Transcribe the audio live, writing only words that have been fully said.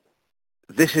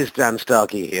This is Dan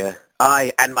Starkey here.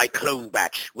 I and my clone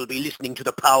batch will be listening to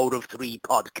the Power of Three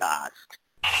podcast.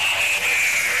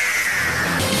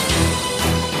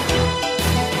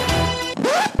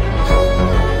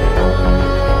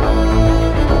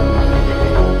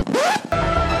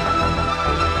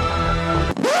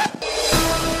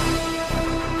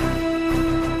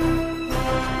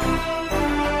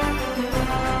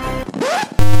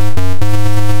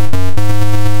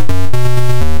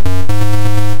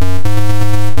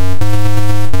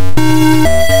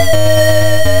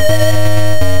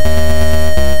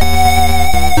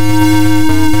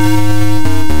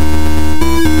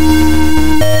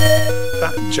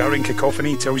 Jarring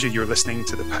cacophony tells you you're listening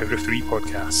to the Power of Three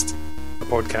podcast, a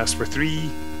podcast where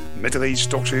three middle-aged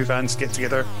Doctor Who fans get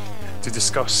together to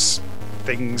discuss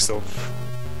things of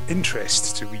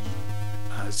interest to we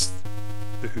as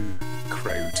the Who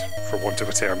crowd, for want of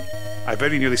a term. I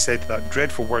very nearly said that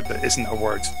dreadful word that isn't a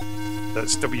word.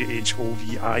 That's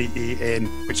WHOVIAN,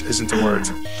 which isn't a word.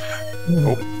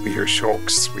 Oh, we hear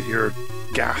shocks, we hear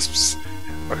gasps.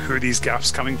 But who are these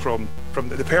gasps coming from? From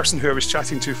the person who I was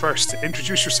chatting to first.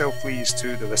 Introduce yourself, please,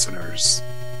 to the listeners.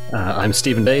 I'm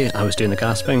Stephen Day. I was doing the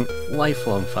gasping.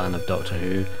 Lifelong fan of Doctor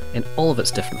Who in all of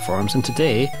its different forms, and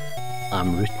today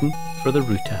I'm rooting for the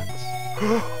Rootans.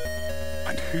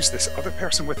 And who's this other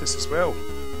person with us as well?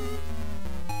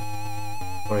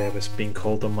 Sorry, I was being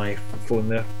called on my phone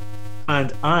there.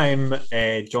 And I'm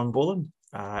John Boland.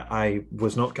 I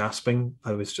was not gasping.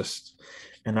 I was just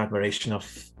in admiration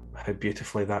of how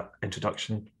beautifully that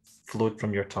introduction flowed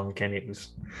from your tongue, Kenny. It was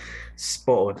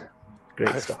spot on.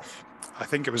 Great stuff. I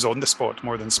think it was on the spot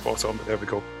more than spot on, but there we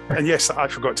go. And yes, I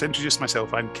forgot to introduce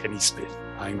myself. I'm Kenny Smith.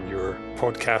 I'm your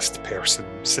podcast person,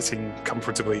 sitting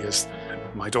comfortably as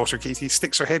my daughter Katie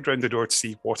sticks her head round the door to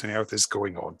see what on earth is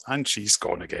going on. And she's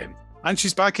gone again. And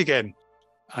she's back again.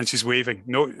 And she's waving.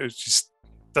 No, it just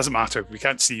doesn't matter. We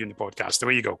can't see you in the podcast.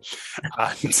 Away you go.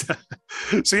 And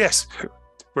so yes,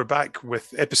 we're back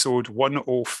with episode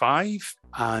 105,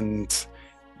 and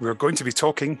we're going to be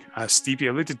talking, as Stevie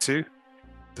alluded to,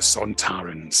 the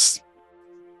Sontarans.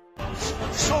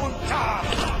 Sontar!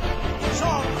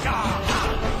 Sontar!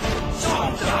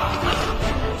 Sontar!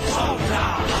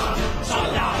 Sontar!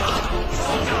 Sontar!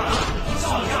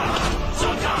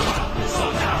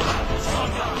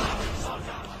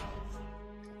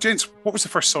 Gents, what was the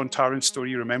first Sontaran story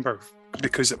you remember?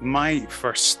 Because my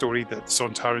first story that the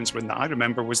Sontarans were in that I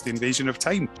remember was the Invasion of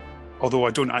Time. Although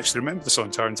I don't actually remember the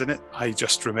Sontarans in it, I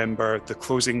just remember the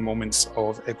closing moments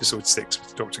of episode 6 with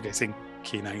the Doctor getting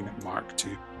K9 Mark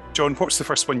II. John, what's the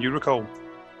first one you recall?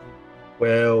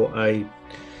 Well, I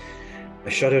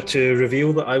shudder to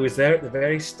reveal that I was there at the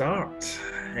very start.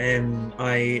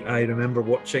 I remember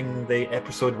watching the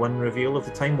episode 1 reveal of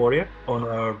the Time Warrior on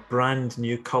our brand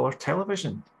new colour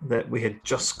television that we had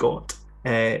just got.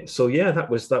 So yeah, that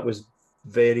was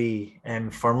very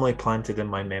firmly planted in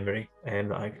my memory.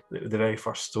 The very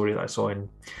first story that I saw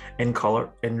in colour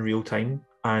in real time,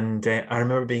 and I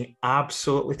remember being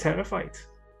absolutely terrified.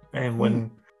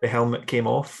 When the helmet came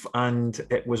off and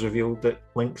it was revealed that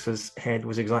Lynx's head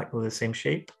was exactly the same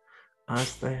shape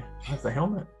as the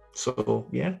helmet. So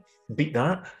yeah, beat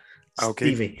that, okay.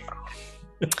 Stevie.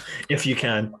 If you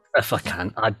can. If I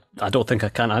can. I don't think I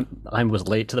can. I was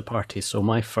late to the party, so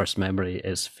my first memory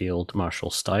is Field Marshal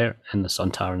Steyer in the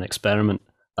Sontaran experiment.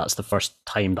 That's the first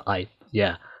time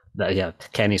that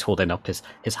Kenny's holding up his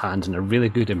hand in a really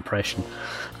good impression.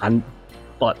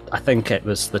 But I think it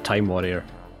was the Time Warrior,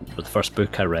 the first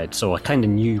book I read, so I kind of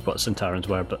knew what Sontarans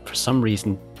were, but for some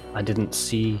reason I didn't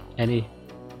see any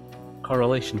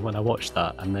correlation when I watched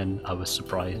that, and then I was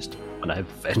surprised when I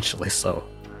eventually saw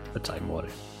the Time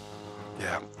Warrior.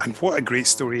 Yeah, and what a great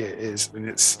story it is. I mean,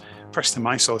 it's first time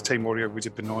I saw the Time Warrior would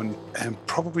have been on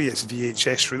probably its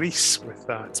VHS release with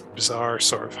that bizarre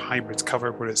sort of hybrid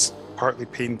cover where it's partly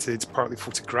painted, partly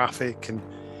photographic, and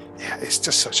yeah, it's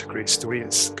just such a great story.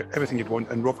 It's got everything you'd want,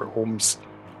 and Robert Holmes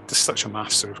is such a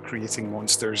master of creating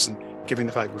monsters and giving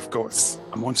the fact we've got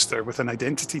a monster with an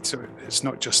identity to it. It's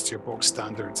not just your bog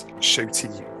standard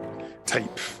shouty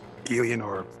type alien,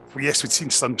 or yes, we'd seen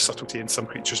some subtlety in some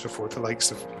creatures before, the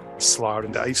likes of Slar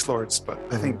and the Ice Lords, but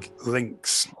I think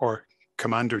Lynx, or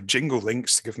Commander Jingo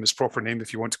Lynx, to give him his proper name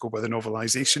if you want to go by the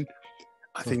novelisation,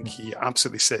 I think he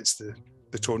absolutely sets the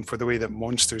tone for the way that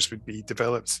monsters would be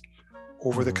developed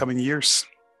over the coming years.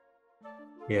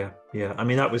 Yeah. I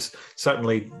mean, that was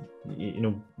certainly,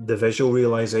 the visual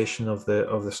realization of the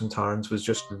Sontarans was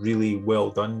just really well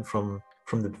done from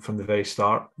the very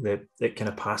start. That it kind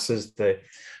of passes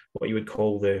what you would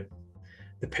call the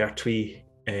Pertwee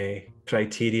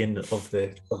criterion of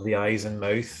the eyes and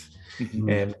mouth.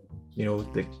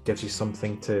 that gives you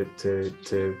something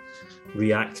to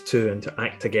react to and to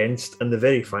act against. And the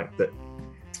very fact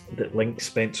that Link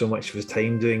spent so much of his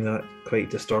time doing that quite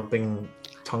disturbing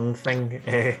tongue thing,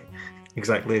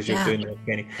 exactly as you're doing there,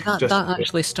 Kenny. That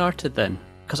actually started then,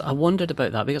 because I wondered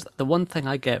about that, because the one thing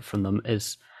I get from them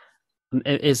is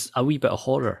a wee bit of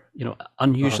horror.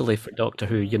 Unusually for Doctor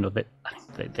Who,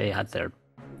 they had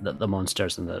the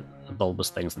monsters and the bulbous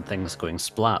things and things going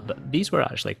splat, but these were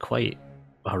actually quite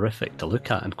horrific to look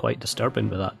at and quite disturbing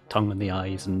with that tongue in the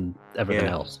eyes and everything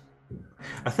else.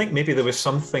 I think maybe there was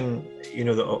something,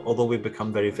 that although we've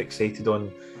become very fixated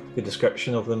on the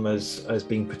description of them as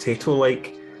being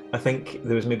potato-like, I think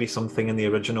there was maybe something in the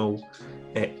original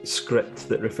script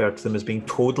that referred to them as being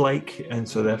toad-like, and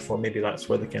so therefore maybe that's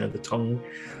where the kind of the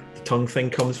tongue thing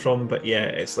comes from. But yeah,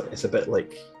 it's a bit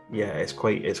like, it's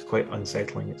quite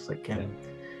unsettling. It's like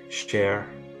Cher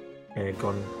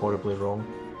gone horribly wrong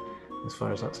as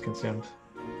far as that's concerned.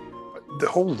 The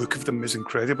whole look of them is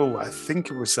incredible. I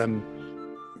think it was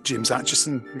James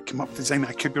Acheson who came up with the design.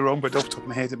 I could be wrong, but off the top of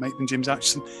my head, it might have been James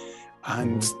Acheson.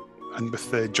 And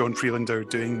with John Freelander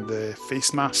doing the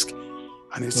face mask,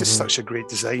 and it's just such a great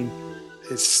design.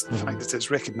 It's the fact that it's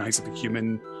recognisably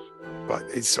human, but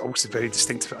it's also very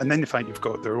distinctive. And then the fact you've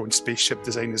got their own spaceship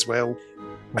design as well.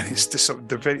 And it's just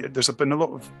sort of, there's been a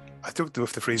lot of, I don't know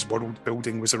if the phrase world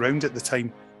building was around at the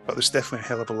time, but there's definitely a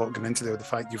hell of a lot going into there. The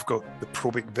fact you've got the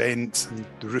probic vent and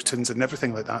the routines and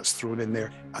everything like that's thrown in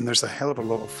there. And there's a hell of a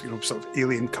lot of, sort of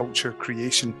alien culture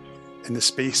creation in the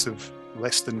space of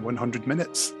less than 100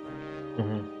 minutes.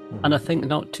 And I think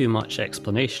not too much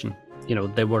explanation.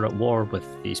 They were at war with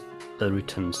the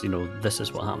routines. This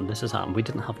is what happened, this has happened. We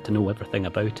didn't have to know everything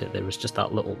about it. There was just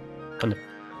that little kind of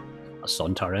a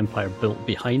Sontar Empire built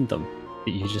behind them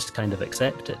that you just kind of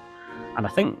accepted. And I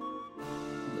think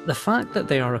the fact that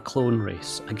they are a clone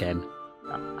race, again,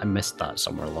 I missed that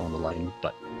somewhere along the line,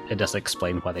 but it does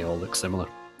explain why they all look similar.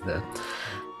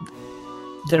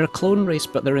 They're a clone race,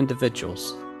 but they're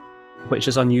individuals, which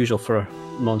is unusual for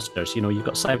monsters. You've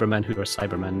got Cybermen who are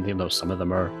Cybermen, some of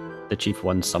them are the chief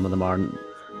ones, some of them aren't.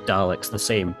 Daleks, the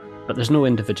same, but there's no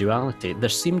individuality. There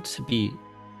seemed to be,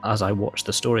 as I watched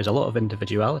the stories, a lot of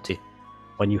individuality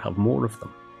when you have more of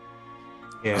them.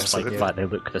 Yeah, despite the fact they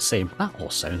look the same. That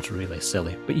all sounds really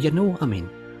silly, but you know what I mean.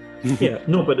 Yeah,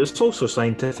 no, but it's also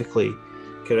scientifically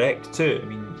correct too. I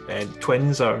mean,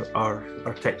 twins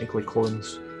are technically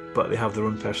clones, but they have their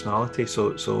own personality.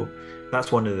 So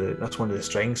that's one of the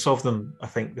strengths of them. I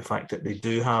think the fact that they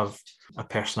do have a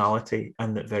personality,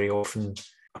 and that very often,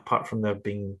 apart from their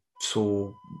being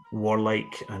so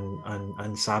warlike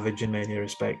and savage in many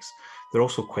respects, they're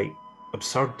also quite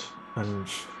absurd. And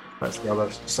that's the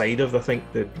other side of, I think,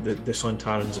 the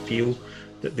Sontarans' appeal,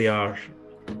 that they're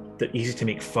easy to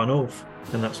make fun of,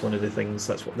 and that's one of the things.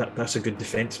 That's a good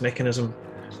defense mechanism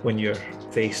when you're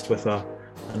faced with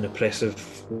an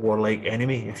oppressive warlike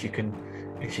enemy. If you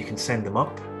can send them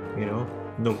up,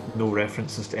 no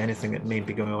references to anything that may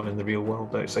be going on in the real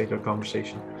world outside our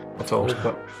conversation at all.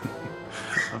 But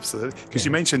absolutely, because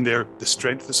you mentioned there the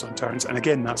strength of the Sontarans, and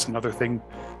again, that's another thing.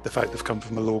 The fact they've come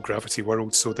from a low gravity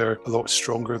world, so they're a lot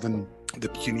stronger than the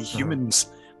puny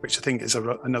humans, which I think is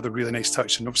another really nice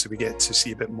touch. And obviously, we get to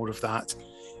see a bit more of that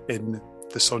in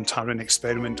the Sontaran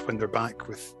experiment when they're back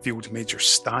with Field Major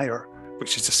Steyr,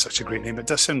 which is just such a great name. It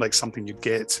does sound like something you'd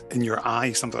get in your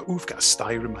eye, something like, "Oh, I've got a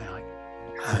Steyr in my eye."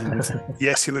 And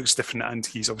yes, he looks different, and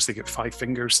he's obviously got 5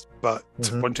 fingers, but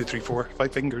 1, 2, 3, 4,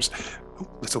 5 fingers. Oh,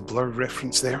 little blur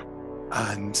reference there.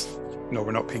 And no,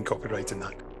 we're not paying copyright in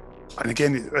that. And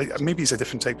again, maybe he's a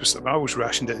different type of stuff. I always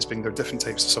rationed it as being there are different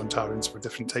types of Sontarans for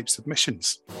different types of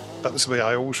missions. That was the way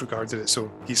I always regarded it.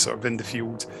 So he's sort of in the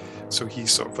field, so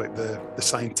he's sort of like the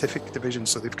scientific division,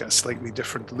 so they've got a slightly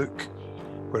different look.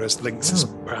 Whereas Lynx is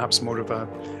perhaps more of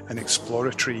an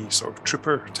exploratory sort of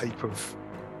trooper type of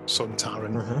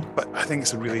Sontaran. But I think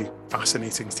it's a really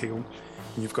fascinating tale.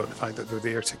 And you've got the fact that they're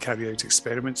there to carry out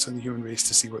experiments on the human race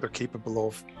to see what they're capable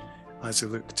of as they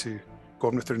look to go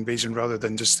on with their invasion, rather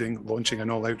than just launching an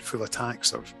all-out full attack,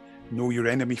 sort of know your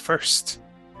enemy first.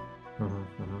 And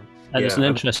it's an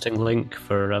interesting link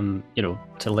for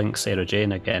to link Sarah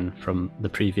Jane again from the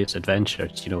previous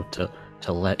adventures,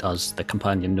 to let us, the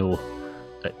companion, know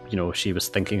that she was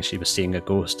thinking she was seeing a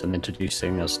ghost, and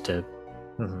introducing us to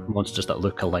monsters that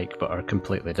look alike but are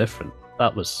completely different.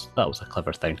 That was a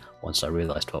clever thing once I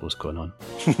realised what was going on.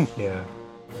 Yeah,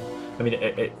 I mean,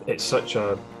 it's such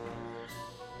a.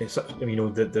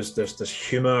 There's this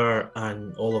humour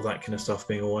and all of that kind of stuff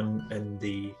going on in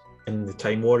the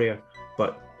Time Warrior,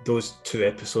 but those 2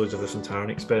 episodes of the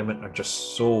Sontaran experiment are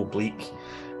just so bleak,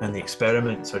 and the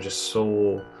experiments are just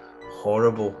so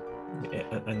horrible.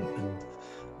 and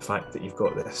the fact that you've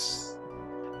got this,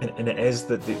 and it is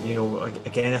that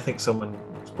again, I think someone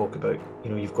spoke about,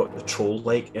 you've got the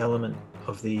troll-like element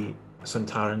of the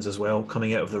Sontarans as well,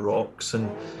 coming out of the rocks, and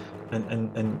I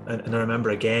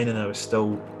remember again, and I was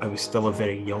still a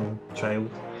very young child.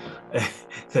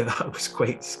 That was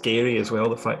quite scary as well.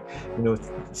 The fact,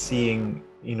 seeing,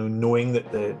 knowing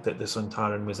that the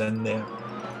Sontaran was in there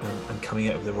and coming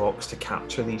out of the rocks to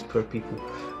capture these poor people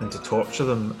and to torture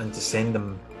them and to send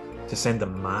them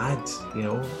mad,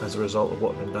 as a result of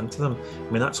what had been done to them.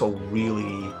 I mean, that's all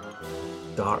really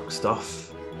dark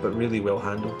stuff, but really well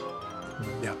handled.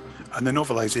 Yeah. And the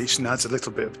novelisation adds a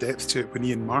little bit of depth to it. When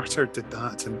Ian Marter did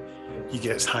that, and he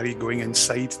gets Harry going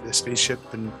inside the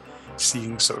spaceship and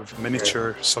seeing sort of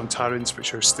miniature Sontarans,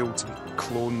 which are still to be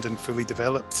cloned and fully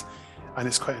developed. And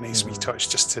it's quite a nice wee touch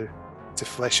just to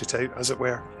flesh it out, as it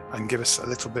were, and give us a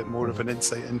little bit more of an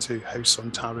insight into how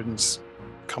Sontarans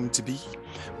come to be.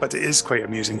 But it is quite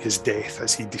amusing, his death,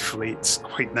 as he deflates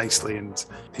quite nicely and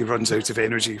he runs out of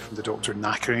energy from the Doctor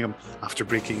knackering him after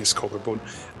breaking his collarbone,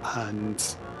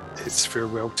 and it's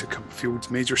farewell to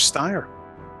Field Major Steyr.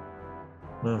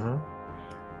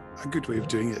 A good way of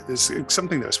doing it. It's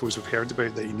something that I suppose we've heard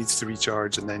about, that he needs to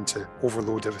recharge and then to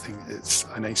overload everything. It's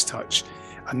a nice touch.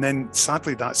 And then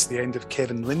sadly that's the end of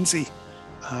Kevin Lindsay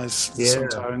as the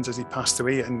Sontarans, as he passed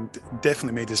away, and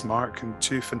definitely made his mark in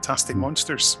two fantastic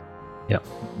monsters. Yep.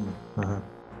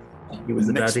 He was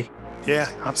the daddy. Yeah,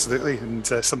 absolutely. And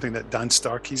something that Dan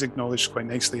Starkey's acknowledged quite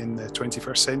nicely in the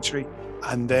 21st century.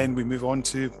 And then we move on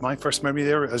to my first memory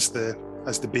there as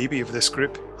the baby of this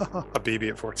group. A baby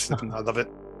at 47, I love it.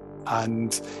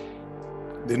 And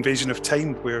the Invasion of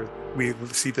Time, where we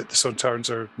see that the Sontarans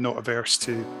are not averse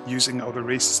to using other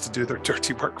races to do their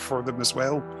dirty work for them as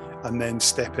well, and then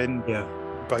step in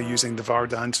by using the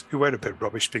Vardans, who were a bit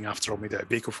rubbish, being after all made out of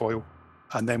Bacofoil.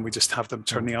 And then we just have them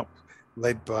turning up,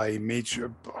 led by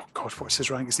Major, oh God, what's his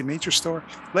rank? Is he Major Storr?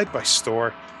 Led by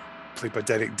Storr, played by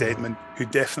Derek Deadman, who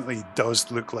definitely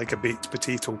does look like a baked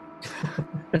potato.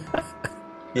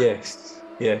 Yes.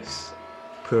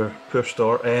 Poor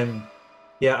Storr.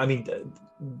 Yeah, I mean,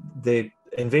 the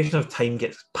Invasion of Time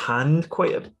gets panned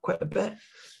quite a bit,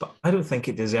 but I don't think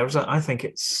it deserves it. I think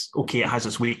it's okay. It has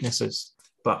its weaknesses,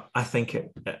 but I think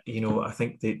I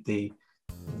think the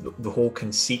whole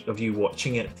conceit of you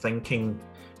watching it, thinking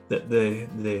that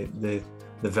the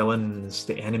villains,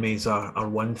 the enemies are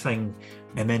one thing,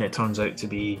 and then it turns out to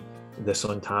be the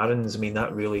Sontarans. I mean,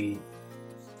 that really,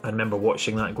 I remember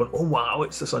watching that and going, oh wow,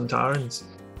 it's the Sontarans,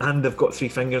 and they've got three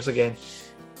fingers again.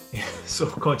 So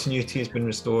continuity has been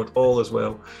restored, all as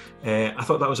well. I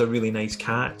thought that was a really nice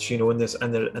catch, in this,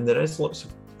 and there is lots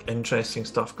of interesting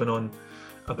stuff going on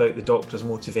about the Doctor's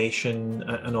motivation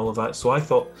and all of that. So I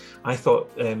thought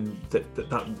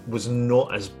that was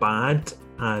not as bad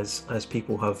as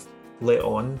people have let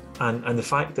on, and the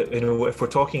fact that if we're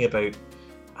talking about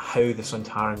how the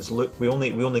Sontarans look, we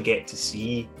only get to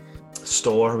see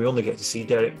Storr, we only get to see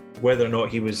Derek. Whether or not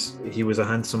he was a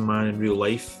handsome man in real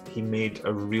life, he made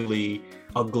a really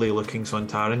ugly looking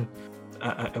Sontaran,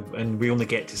 and we only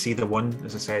get to see the one,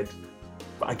 as I said.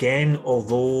 But again,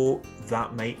 although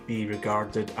that might be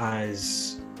regarded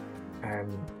as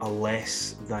a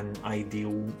less than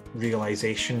ideal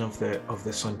realization of the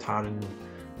Sontaran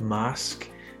mask,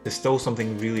 there's still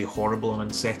something really horrible and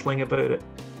unsettling about it.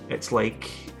 It's like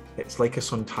a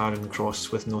Sontaran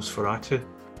cross with Nosferatu.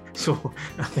 So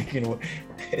I think,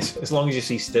 as long as you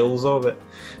see stills of it,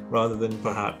 rather than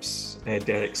perhaps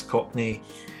Derek's Cockney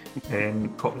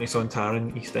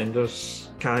Sontaran EastEnders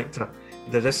character,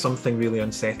 there is something really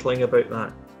unsettling about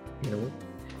that,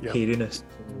 hairiness,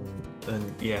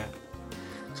 and yeah.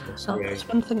 So that's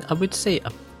one thing I would say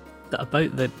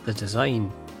about the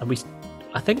design.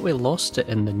 I think we lost it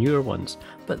in the newer ones,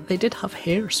 but they did have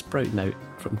hair sprouting out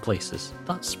from places.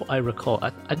 That's what I recall.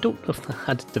 I don't know if that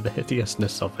added to the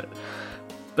hideousness of it,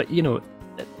 but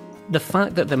the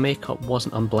fact that the makeup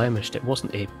wasn't unblemished, it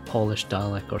wasn't a polished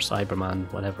Dalek or Cyberman,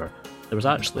 whatever. There was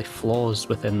actually flaws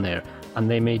within there,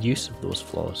 and they made use of those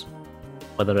flaws,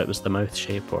 whether it was the mouth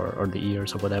shape or the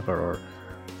ears or whatever, or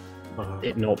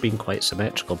it not being quite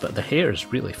symmetrical. But the hairs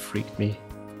really freaked me.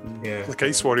 Yeah, like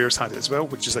Ice Warriors had it as well,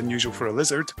 which is unusual for a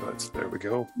lizard, but there we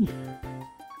go.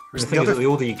 The thing is that the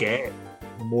older you get,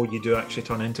 the more you do actually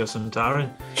turn into a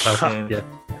Sontaran.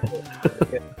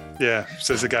 Yeah,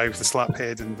 says the guy with the slap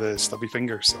head and the stubby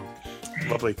fingers. So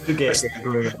lovely. You get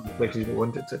places you don't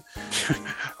want it to.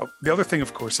 The other thing,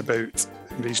 of course, about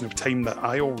Invasion of Time that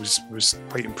I always was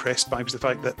quite impressed by was the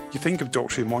fact that you think of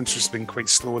Doctor Who monsters being quite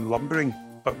slow and lumbering,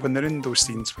 but when they're in those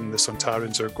scenes when the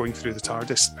Sontarans are going through the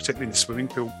TARDIS, particularly in the swimming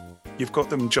pool, you've got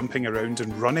them jumping around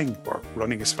and running, or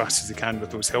running as fast as they can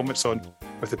with those helmets on,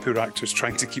 with the poor actors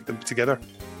trying to keep them together.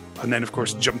 And then, of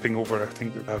course, jumping over, I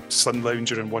think, a sun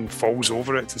lounger and one falls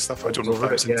over it and stuff. I don't know if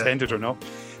that was intended or not.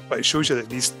 But it shows you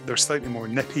that they're slightly more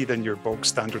nippy than your bog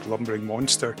standard lumbering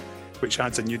monster, which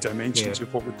adds a new dimension to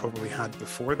what we probably had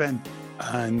before then.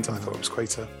 And I thought it was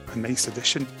quite a nice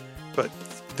addition. But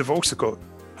they've also got,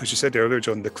 as you said earlier,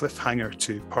 John, the cliffhanger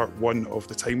to part 1 of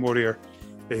The Time Warrior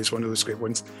is one of those great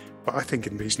ones. But I think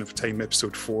Invasion of Time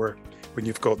episode 4, when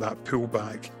you've got that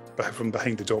pullback from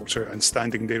behind the Doctor and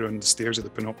standing there on the stairs of the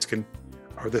Panopticon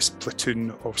are this platoon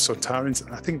of Sontarans.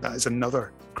 And I think that is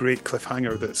another great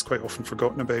cliffhanger that's quite often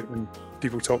forgotten about when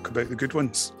people talk about the good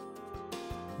ones.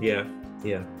 Yeah,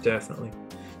 definitely.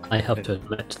 I have to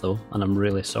admit, though, and I'm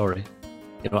really sorry,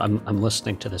 I'm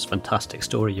listening to this fantastic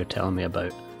story you're telling me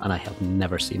about, and I have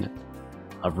never seen it.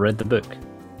 I've read the book,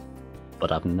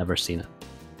 but I've never seen it.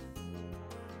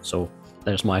 So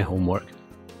there's my homework.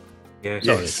 Yeah,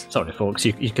 Sorry, folks.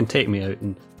 You can take me out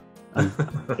and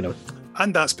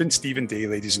And that's been Stephen Day,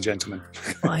 ladies and gentlemen.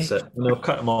 That's it. No,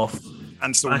 cut him off.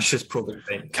 And so Ash's probably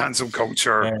fine. Cancel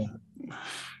culture.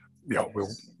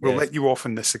 We'll let you off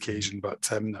on this occasion, but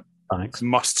thanks.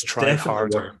 Must try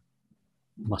harder.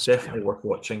 Definitely worth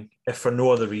watching, if for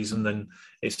no other reason than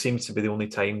it seems to be the only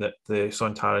time that the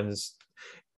Sontarans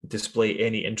display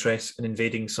any interest in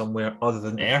invading somewhere other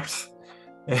than Earth.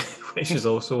 Which is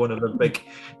also one of the big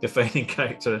defining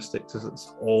characteristics, is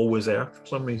it's always Earth for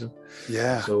some reason.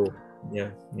 Yeah. So, yeah.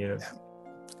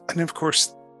 And of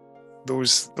course,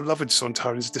 those beloved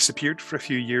Sontarans disappeared for a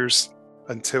few years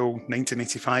until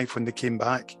 1985 when they came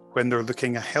back, when they're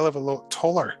looking a hell of a lot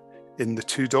taller in the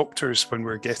Two Doctors, when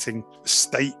we're getting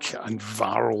Stike and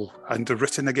Varl, and they're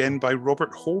written again by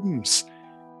Robert Holmes.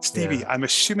 Stevie, I'm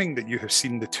assuming that you have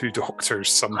seen the Two Doctors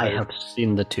somehow. I have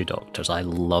seen the Two Doctors. I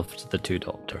loved the Two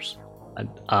Doctors. I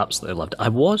absolutely loved it. I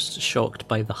was shocked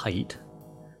by the height.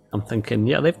 I'm thinking,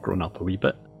 they've grown up a wee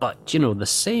bit. But, the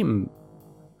same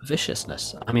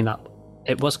viciousness. I mean,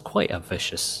 it was quite a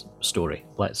vicious story,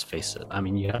 let's face it. I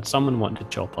mean, you had someone wanting to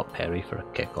chop up Perry for a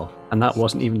kickoff, and that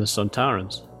wasn't even the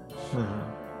Sontarans.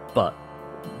 But,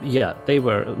 they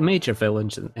were major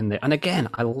villains in there. And again,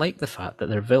 I like the fact that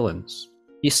they're villains.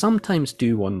 You sometimes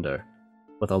do wonder,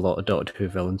 with a lot of Doctor Who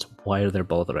villains, why they're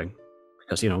bothering.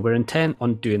 Because, we're intent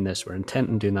on doing this, we're intent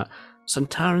on doing that.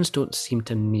 Sontarans don't seem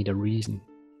to need a reason.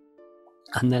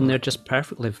 And then they're just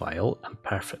perfectly vile and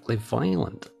perfectly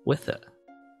violent with it.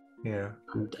 Yeah.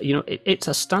 And, it's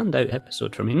a standout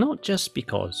episode for me, not just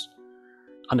because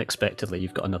unexpectedly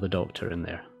you've got another Doctor in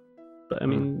there. But, I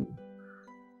mean,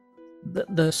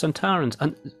 the Sontarans,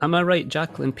 and am I right,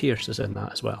 Jacqueline Pierce is in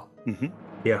that as well? Mm-hmm.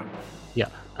 Yeah. Yeah,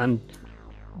 and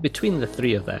between the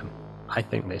three of them, I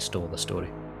think they stole the story.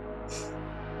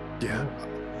 Yeah,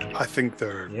 I think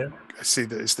I see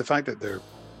that it's the fact that they're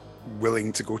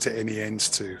willing to go to any ends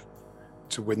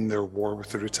to win their war with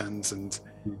the Rutans and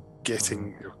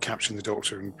capturing the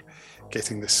Doctor and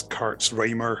getting this Kurtz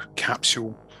Reimer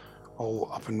capsule all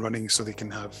up and running so they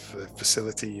can have the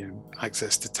facility and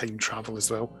access to time travel as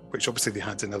well, which obviously they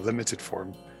had in a limited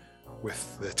form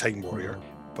with the Time Warrior.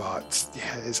 But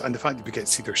and the fact that we get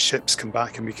to see their ships come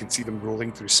back and we can see them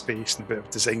rolling through space and a bit of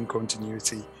design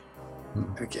continuity.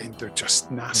 And again, they're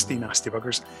just nasty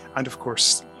buggers. And of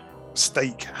course,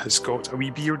 Stike has got a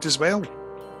wee beard as well.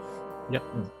 Yep.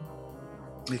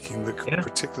 Making look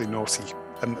particularly naughty.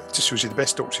 And it just shows you the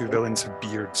best Doctor Who villains have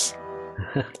beards.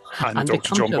 And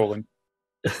Dr. John Bolin.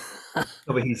 No,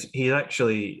 but he's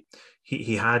actually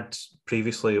he had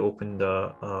previously opened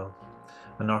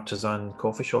an artisan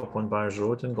coffee shop on Byres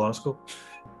Road in Glasgow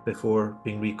before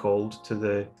being recalled to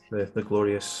the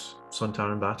glorious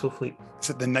Sontaran battle fleet.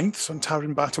 Is it the 9th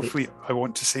Sontaran battle fleet? I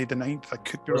want to say the 9th. I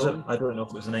could be wrong. I don't know if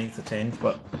it was the 9th or 10th,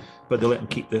 but they let him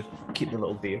keep the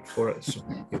little beard for it, so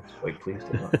he was quite pleased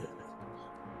with that.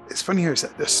 It's funny how it's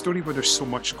a story where there's so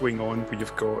much going on, where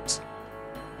you've got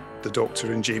the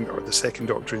Doctor and Jamie, or the second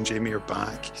Doctor and Jamie are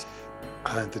back,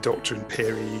 and the Doctor and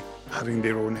Perry having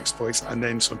their own exploits, and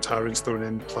then Sontarans thrown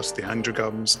in, plus the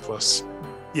Androgams, plus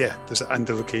and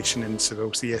the location in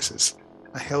Seville. So yes, it's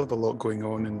a hell of a lot going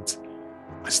on, and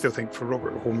I still think for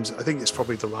Robert Holmes, I think it's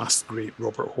probably the last great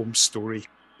Robert Holmes story.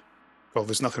 Well,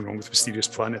 there's nothing wrong with Mysterious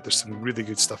Planet. There's some really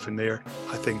good stuff in there.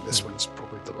 I think this one's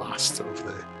probably the last of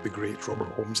the great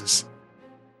Robert Holmeses.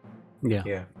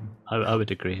 Yeah. I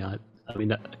would agree. I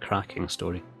mean, a cracking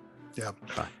story. Yeah.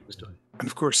 Cracking story. And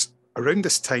of course, around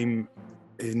this time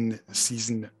in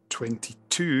season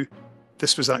 22,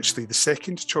 this was actually the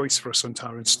second choice for a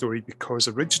Sontaran story, because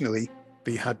originally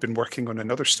they had been working on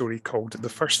another story called The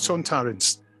First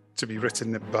Sontarans, to be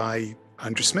written by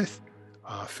Andrew Smith.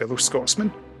 a fellow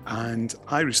Scotsman, and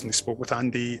I recently spoke with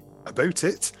Andy about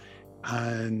it,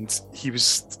 and he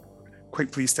was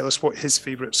quite pleased to tell us what his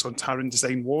favourite Sontaran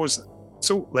design was.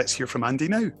 So let's hear from Andy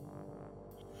now.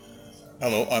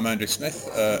 Hello, I'm Andrew Smith.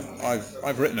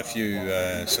 I've written a few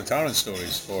Sontaran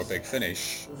stories for Big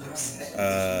Finish.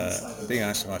 Being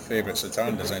asked for my favourite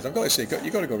Sontaran designs, I've got to say,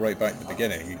 you've got to go right back to the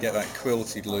beginning. You get that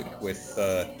quilted look with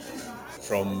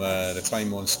from the Time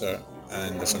Monster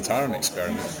and the Sontaran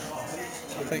Experiment.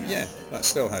 I think, yeah, that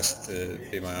still has to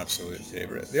be my absolute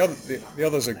favourite. The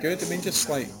others are good. I mean, just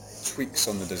slight tweaks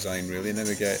on the design, really. And then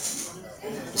we get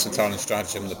the Sontaran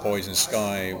Stratagem, the Poison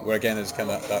Sky, where again it's kind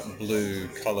of that blue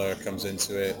colour comes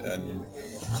into it, and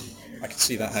I can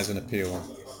see that has an appeal.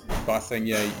 But I think,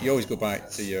 yeah, you always go back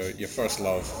to your first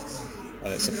love,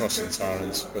 and it's the first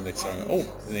Sontarans when they tell me,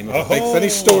 the name of a Big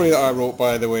Finish story that I wrote,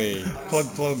 by the way.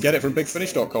 Plug. Get it from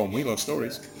bigfinish.com. We love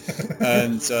stories.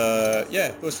 And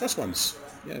yeah, those first ones.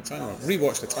 Yeah, Time Warrior.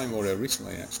 Rewatched the Time Warrior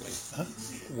recently, actually. Huh?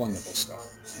 Wonderful stuff.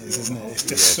 It is, isn't it? It's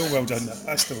just so well done.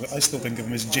 I still think of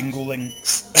him as Jingle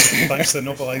Links, thanks to the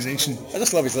novelisation. I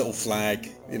just love his little flag.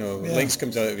 You know, Yeah. Lynx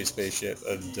comes out of his spaceship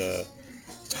and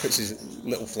puts his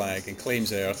little flag and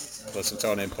claims Earth for the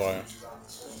Sontaran Empire.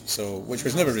 So, which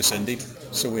was never rescinded.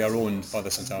 So we are owned by the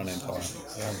Sontaran Empire.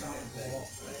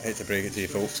 I hate to break it to you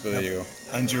folks, but there you go.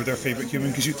 And you're their favourite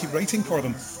human because you keep writing for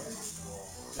them.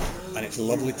 And it's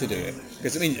lovely to do it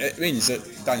because it means that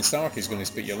Dan Stark is going to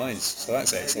speak your lines, so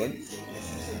that's excellent.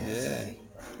 Yeah,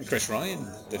 and Chris Ryan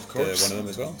did one of them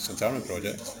as well, Sontaran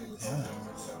Project. Yeah.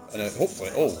 And hopefully,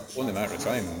 only a matter of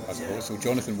time, I suppose. So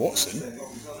Jonathan Watson,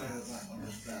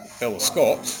 fellow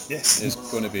Scot, Yes. is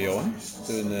going to be on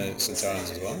doing the Sontarans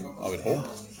as well. I would hope.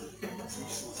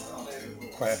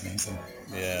 Quite amazing.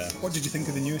 Yeah, What did you think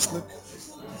of the newest look?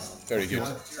 very good.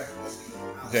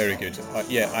 Very good. I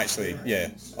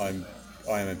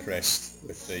am impressed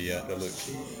with the look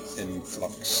in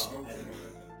Flux.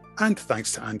 And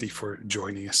thanks to Andy for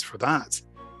joining us for that.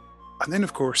 And then,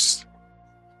 of course,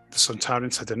 the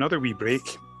Sontarans had another wee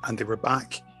break, and they were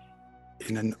back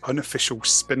in an unofficial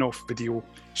spin-off video,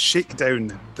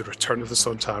 Shakedown, The Return of the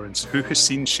Sontarans. Who has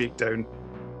seen Shakedown?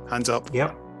 Hands up.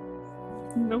 Yep.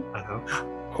 No. I know.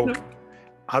 Oh, No.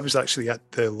 I was actually at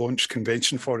the launch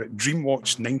convention for it,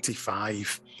 Dreamwatch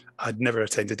 95. I'd never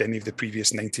attended any of the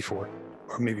previous 94,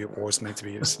 or maybe it was meant to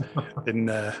be. It was in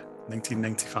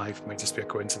 1995, might just be a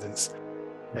coincidence.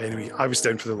 Anyway, I was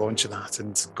down for the launch of that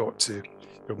and got to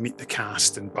meet the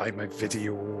cast and buy my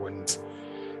video and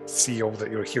see all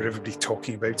that, hear everybody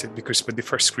talking about it, because when they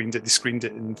first screened it, they screened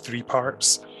it in 3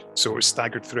 parts. So it was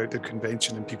staggered throughout the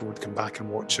convention and people would come back and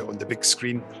watch it on the big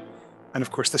screen. And of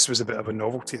course, this was a bit of a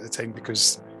novelty at the time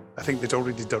because I think they'd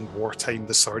already done Wartime,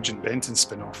 the Sergeant Benton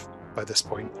spin-off by this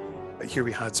point. But here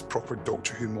we had proper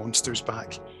Doctor Who monsters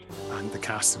back, and the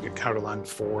cast, we got Carol Ann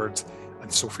Ford and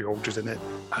Sophie Aldred in it.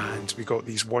 And we got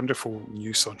these wonderful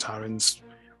new Sontarans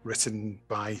written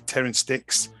by Terence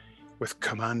Dix with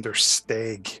Commander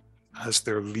Steg as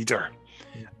their leader.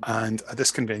 And at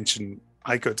this convention,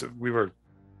 we were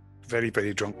very,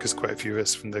 very drunk because quite a few of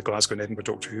us from the Glasgow and Edinburgh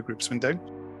Doctor Who groups went down.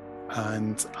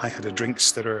 And I had a drink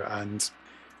stirrer, and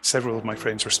several of my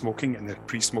friends were smoking in the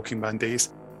pre-smoking ban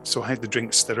days. So I had the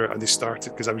drink stirrer, and they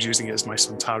started, because I was using it as my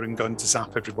Sontaran gun to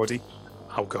zap everybody,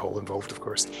 alcohol involved, of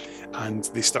course. And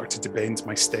they started to bend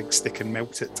my Steg stick and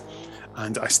melt it.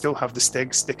 And I still have the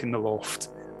Steg stick in the loft,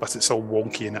 but it's all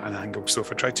wonky and at an angle. So if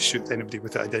I tried to shoot anybody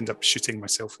with it, I'd end up shooting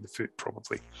myself in the foot,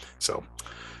 probably. So,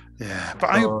 yeah. But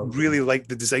I really like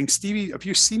the design. Stevie, have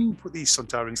you seen what these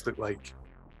Sontarans look like?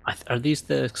 Are these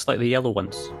the slightly yellow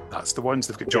ones? That's the ones.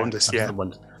 They've got jaundice, That's the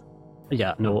ones.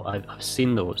 Yeah, no, I've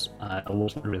seen those. I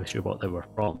wasn't really sure what they were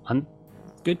from. And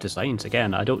good designs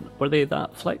again. Were they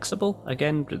that flexible?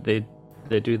 Again, did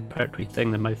they do the Pertwee thing,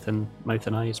 the mouth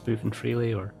and eyes moving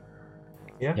freely, or?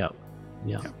 Yeah.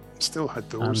 Yeah. Still had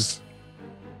those.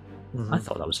 I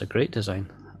thought that was a great design.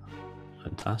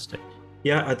 Fantastic.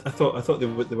 Yeah, I thought they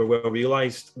were well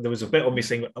realised. There was a bit of me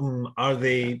saying, are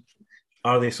they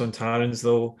Sontarans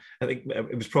though? I think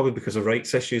it was probably because of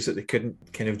rights issues that they couldn't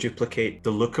kind of duplicate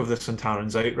the look of the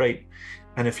Sontarans outright.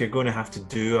 And if you're going to have to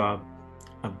do a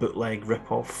bootleg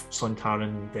rip-off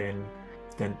Sontaran, then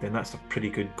that's a pretty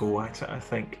good go at it, I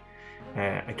think.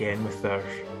 Again, with their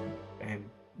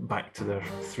back to their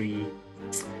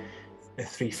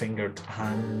three-fingered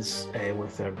hands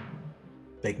with their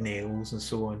big nails and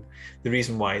so on. The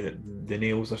reason why the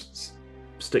nails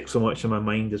stick so much in my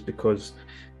mind is because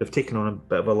they've taken on a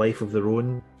bit of a life of their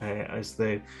own, as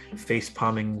the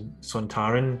face-palming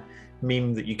Sontaran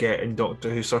meme that you get in Doctor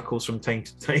Who circles from time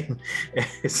to time.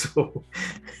 So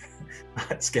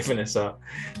that's given us a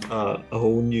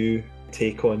whole new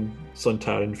take on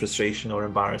Sontaran frustration or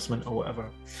embarrassment or whatever.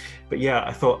 But yeah,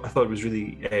 I thought it was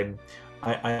really.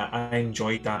 I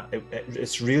enjoyed that.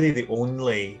 It's really the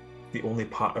only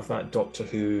part of that Doctor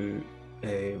Who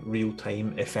real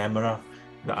time ephemera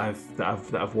that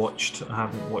I've watched. I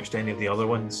haven't watched any of the other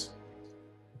ones,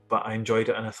 but I enjoyed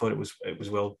it, and I thought it was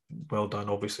well done.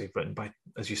 Obviously written by,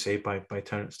 as you say, by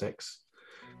Terrance Dicks.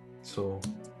 So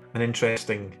an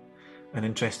interesting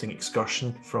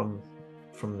excursion from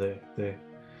the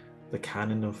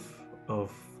canon of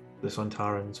the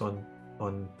Sontarans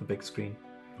on the big screen.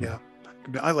 Yeah.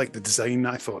 I like the design.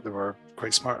 I thought they were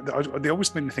quite smart. They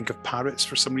always made me think of parrots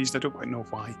for some reason. I don't quite know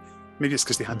why. Maybe it's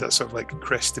because they had that sort of like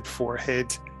crested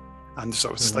forehead and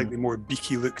sort of slightly more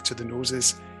beaky look to the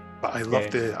noses. But I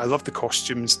love the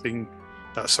costumes being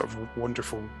that sort of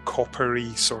wonderful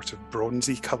coppery, sort of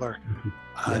bronzy colour,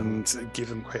 and it gave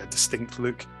them quite a distinct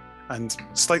look. And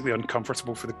slightly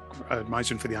uncomfortable for I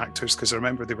imagine for the actors, because I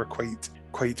remember they were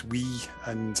quite wee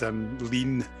and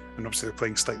lean, and obviously they're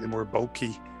playing slightly more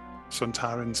bulky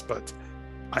Sontarans, but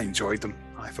I enjoyed them.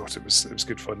 I thought it was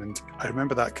good fun, and I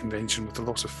remember that convention with a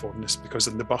lot of fondness, because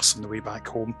in the bus on the way back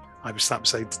home, I was sat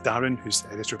beside Darren, who's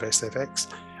the editor of SFX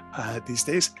these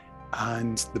days,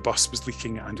 and the bus was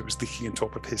leaking, and it was leaking on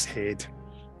top of his head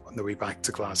on the way back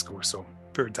to Glasgow. So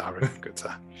poor Darren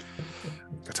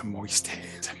got a moist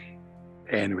head.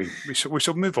 Anyway, we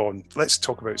shall move on. Let's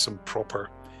talk about some proper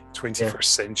 21st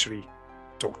century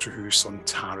Doctor Who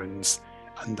Sontarans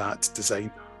and that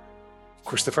design. Of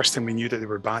course, the first time we knew that they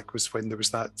were back was when there was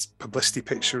that publicity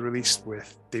picture released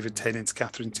with David Tennant,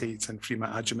 Catherine Tate and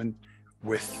Freema Agyeman,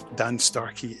 with Dan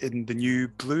Starkey in the new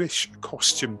bluish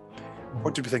costume.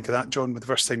 What did you think of that, John, the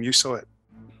first time you saw it?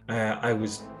 I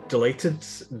was delighted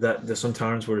that the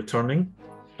Sontarans were returning,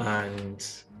 and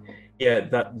yeah,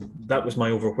 that was my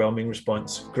overwhelming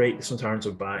response. Great, the Sontarans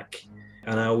are back.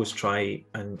 And I always try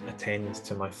and attend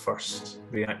to my first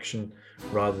reaction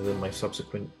rather than my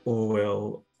subsequent, oh,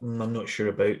 well, I'm not sure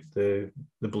about the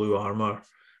blue armour,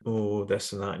 oh,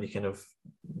 this and that, and you kind of,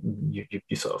 you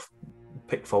sort of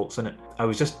pick faults in it. I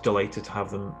was just delighted to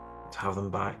have them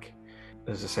back.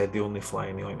 As I said, the only fly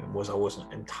in the ointment was I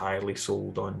wasn't entirely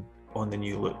sold on the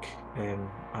new look. I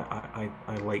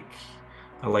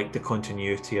like the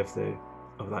continuity of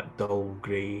that dull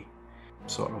grey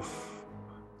sort of,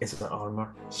 is it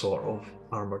armour? Sort of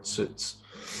armoured suits.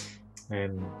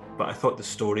 But I thought the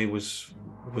story was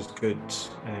good.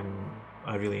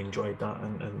 I really enjoyed that,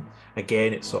 and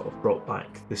again, it sort of brought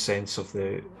back the sense of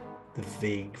the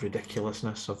vague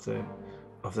ridiculousness of the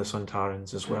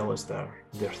Sontarans, as well as their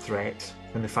threat,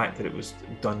 and the fact that it was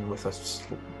done with a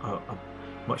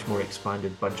much more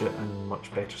expanded budget and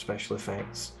much better special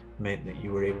effects meant that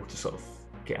you were able to sort of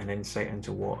get an insight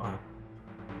into what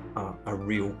a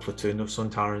real platoon of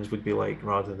Sontarans would be like,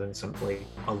 rather than simply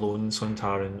a lone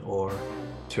Sontaran or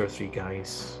two or three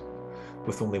guys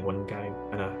with only one guy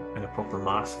in a proper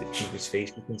mask that whose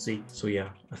face you can see. So yeah,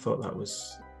 I thought that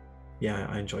was,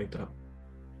 I enjoyed that.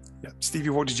 Yeah, Stevie,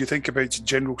 what did you think about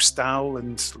General Stahl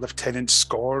and Lieutenant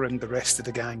Score and the rest of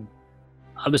the gang?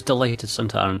 I was delighted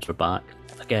Sontarans were back.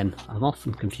 Again, I'm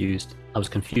often confused. I was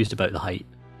confused about the height.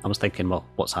 I was thinking, well,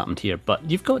 what's happened here? But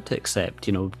you've got to accept,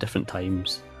 different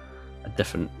times, a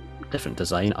different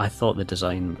design. I thought the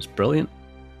design was brilliant,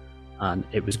 and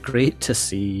it was great to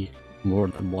see more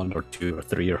than one or two or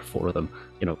three or four of them,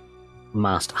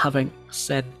 masked. Having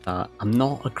said that, I'm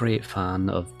not a great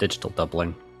fan of digital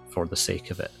doubling for the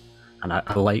sake of it, and I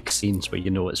like scenes where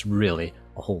it's really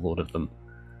a whole load of them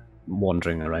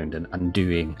wandering around and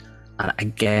doing. And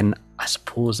again, I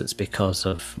suppose it's because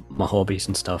of my hobbies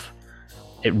and stuff.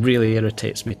 It really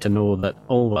irritates me to know that,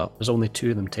 oh well, there's only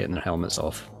two of them taking their helmets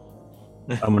off,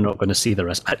 and we're not going to see the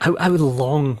rest. I would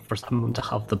long for someone to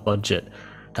have the budget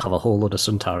to have a whole load of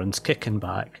Sontarans kicking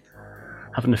back,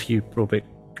 having a few Probic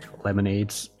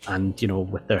lemonades, and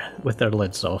with their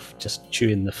lids off, just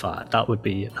chewing the fat. That would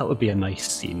be a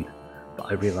nice scene.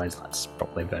 But I realise that's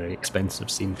probably a very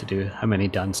expensive scene to do. How many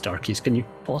Dan Starkeys can you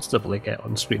possibly get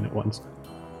on screen at once?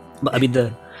 But I mean,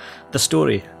 the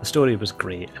story was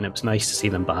great, and it was nice to see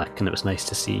them back, and it was nice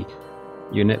to see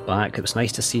Unit back. It was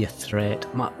nice to see a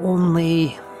threat. My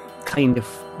only kind of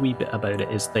wee bit about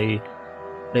it is they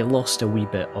lost a wee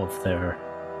bit of their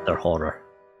horror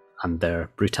and their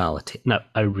brutality. Now,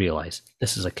 I realise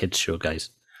this is a kids' show, guys.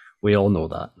 We all know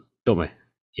that, don't we?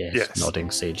 Yes.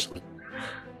 Nodding sagely.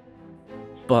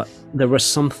 But there was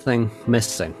something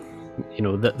missing.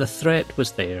 The threat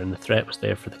was there, and the threat was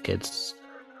there for the kids.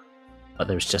 But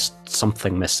there was just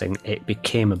something missing. It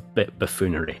became a bit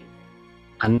buffoonery.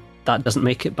 And that doesn't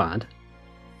make it bad.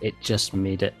 It just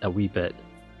made it a wee bit,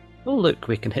 oh look,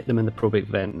 we can hit them in the Probic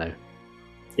vent now.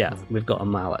 Yeah, we've got a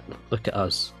mallet. Look at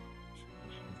us.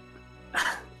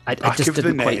 I Back just of the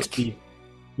didn't neck. quite see.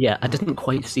 Yeah, I didn't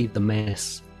quite see the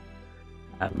mess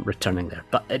returning there,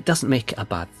 but it doesn't make it a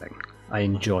bad thing. I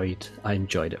enjoyed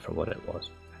it for what it was.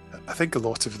 I think a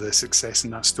lot of the success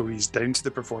in that story is down to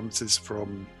the performances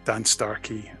from Dan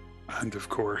Starkey and, of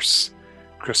course,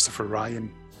 Christopher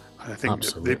Ryan. And I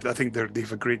think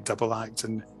they've a great double act,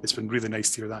 and it's been really nice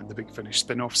to hear that in the Big Finish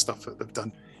spin-off stuff that they've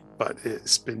done. But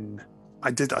it's been,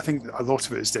 I think a lot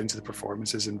of it is down to the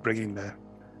performances and bringing the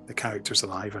characters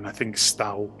alive. And I think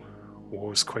Stahl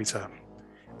was quite a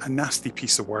nasty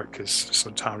piece of work as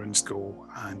Sontarans go.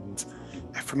 And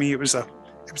for me, it was a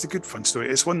good fun story.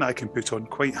 It's one that I can put on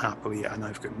quite happily, and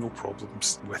I've got no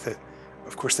problems with it.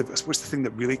 Of course, I suppose the thing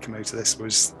that really came out of this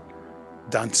was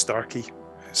Dan Starkey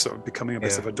sort of becoming a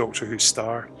bit of a Doctor Who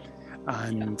star.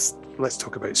 And let's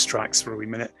talk about Strax for a wee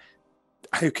minute.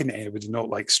 How can anybody not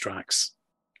like Strax?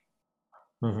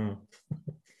 Mm-hmm.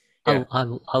 Yeah.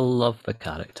 I love the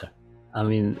character. I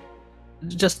mean,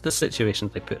 just the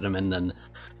situations they put him in, and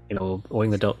owing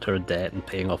the Doctor a debt and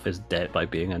paying off his debt by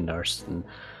being a nurse, and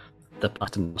the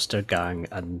Paternoster gang,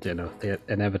 and the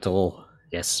inevitable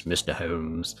 "Yes, Mr.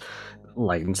 Holmes"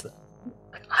 lines.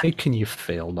 How can you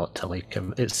fail not to like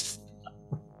him?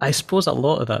 I suppose a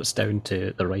lot of that's down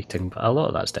to the writing, but a lot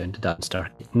of that's down to Dan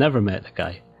Starkey. Never met the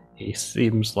guy. He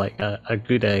seems like a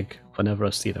good egg whenever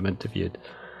I've seen him interviewed,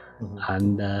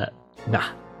 and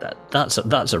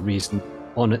that's a reason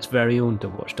on its very own to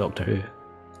watch Doctor Who.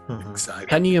 Exactly.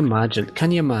 Can you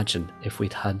imagine if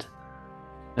we'd had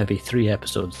maybe 3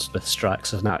 episodes with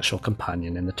Strax as an actual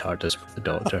companion in the TARDIS with the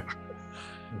Doctor?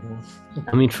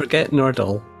 I mean, forget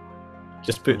Nordal.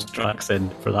 Just put Strax in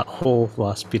for that whole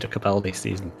last Peter Capaldi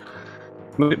season.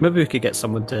 Maybe we could get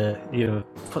someone to,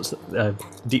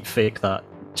 deep fake that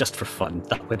just for fun.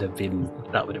 That would have been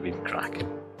cracking.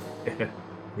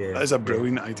 Yeah. That is a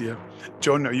brilliant idea.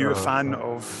 John, are you a fan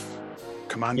of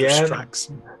Commander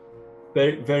Strax?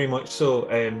 Very, very much so.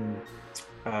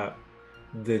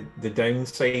 The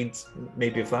downside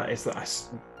maybe of that is that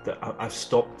I've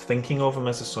stopped thinking of him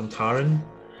as a Sontaran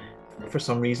for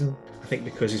some reason. I think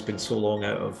because he's been so long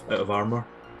out of armor,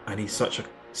 and he's such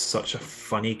a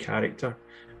funny character,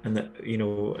 and that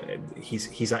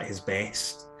he's at his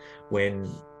best when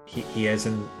he is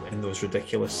in those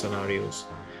ridiculous scenarios,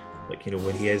 like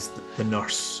when he is the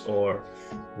nurse, or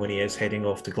when he is heading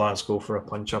off to Glasgow for a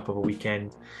punch up of a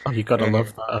weekend. Oh, you gotta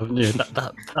love that, haven't you?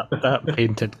 That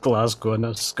painted Glasgow and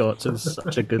us Scots in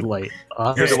such a good light.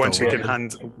 You're the ones we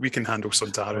can handle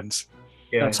Sontarans.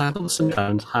 Yeah. Let's handle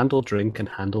Sontarans, handle drink, and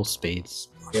handle spades.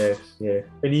 Yeah,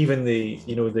 and even the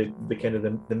kind of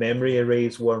the memory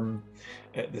erase worm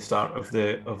at the start of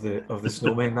the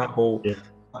snowmen, that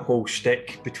whole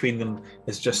shtick between them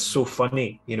is just so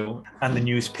funny, and the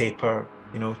newspaper,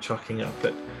 chucking up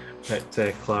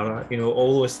at Clara,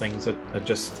 all those things are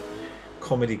just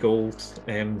comedy gold.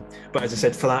 But as I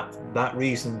said, for that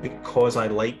reason, because I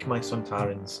like my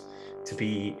Sontarans to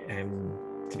be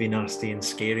nasty and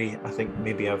scary, I think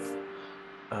maybe I've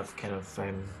kind of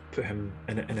put him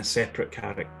in a separate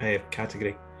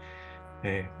category.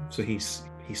 So he's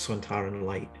Sontaran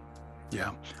light.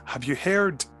 Yeah. Have you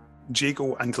heard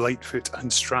Jago and Lightfoot and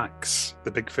Strax,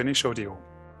 the Big Finish audio?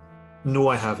 No,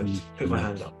 I haven't. Put my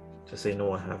hand up to say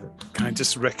no, I haven't. Can I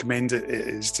just recommend it? It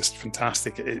is just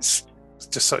fantastic. It's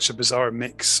just such a bizarre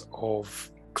mix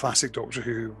of classic Doctor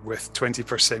Who with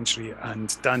 21st century,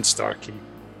 and Dan Starkey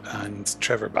and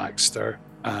Trevor Baxter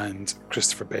and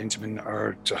Christopher Benjamin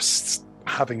are just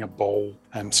having a ball.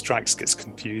 Strax gets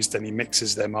confused and he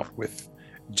mixes them up with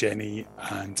Jenny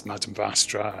and Madame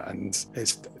Vastra, and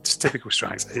it's typical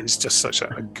Strax. It's just such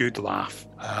a good laugh.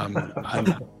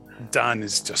 And Dan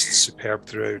is just superb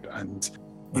throughout, and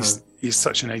he's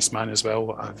such a nice man as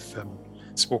well. I've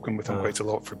spoken with him quite a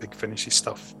lot for Big Finishy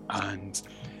stuff, and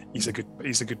he's a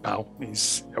good pal.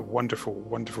 He's a wonderful,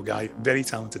 wonderful guy, very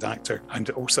talented actor, and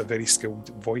also a very skilled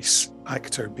voice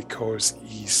actor, because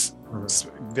he's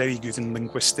very good in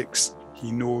linguistics.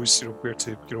 He knows where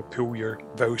to pull your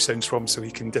vowel sounds from, so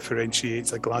he can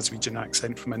differentiate a Glaswegian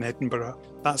accent from an Edinburgh,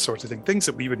 that sort of thing. Things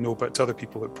that we would know, but to other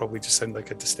people it probably just sound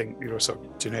like a distinct, sort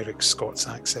of generic Scots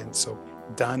accent. So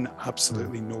Dan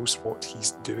absolutely knows what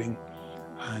he's doing,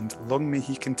 and long may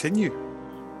he continue.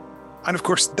 And of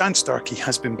course, Dan Starkey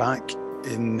has been back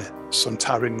in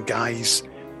Sontaran guise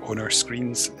on our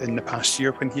screens in the past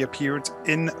year when he appeared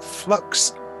in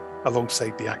Flux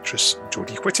alongside the actress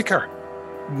Jodie Whittaker.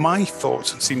 My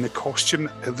thoughts on seeing the costume,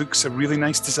 it looks a really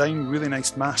nice design, really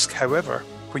nice mask. However,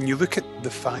 when you look at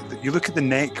the fact that you look at the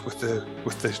neck with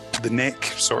the neck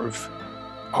sort of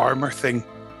armour thing,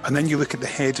 and then you look at the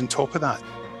head on top of that,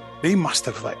 They must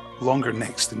have like longer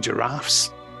necks than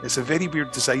giraffes. It's a very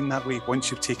weird design that way once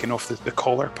you've taken off the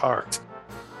collar part.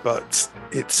 But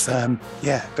it's,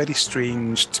 very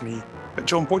strange to me. But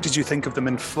John, what did you think of them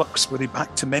in Flux? Were they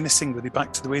back to menacing? Were they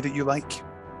back to the way that you like?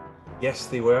 Yes,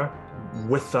 they were.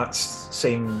 With that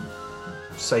same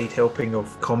side helping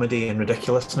of comedy and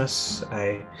ridiculousness,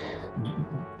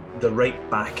 they're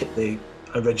right back at the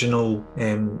original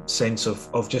sense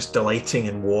of just delighting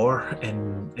in war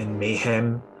and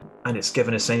mayhem, and it's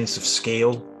given a sense of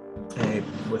scale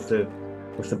with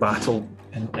the battle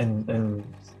in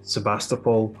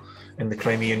Sebastopol in the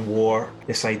Crimean War.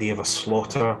 This idea of a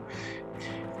slaughter,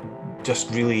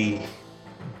 just really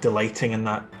delighting in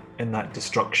that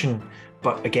destruction.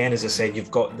 But again, as I said,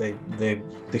 you've got the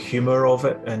humour of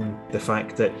it, and the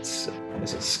fact that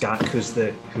is it Skak who's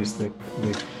the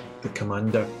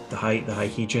commander, the High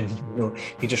Hegian.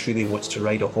 He just really wants to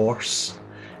ride a horse,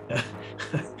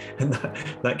 and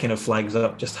that kind of flags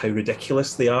up just how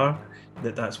ridiculous they are.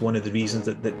 That's one of the reasons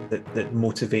that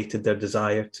motivated their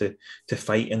desire to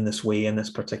fight in this way in this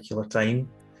particular time.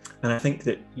 And I think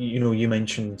that you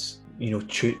mentioned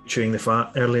chewing the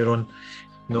fat earlier on.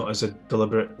 Not as a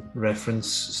deliberate reference,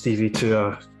 Stevie,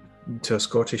 to a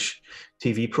Scottish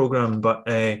TV programme, but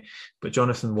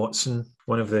Jonathan Watson,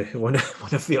 one of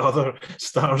the other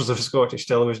stars of Scottish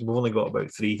television. We've only got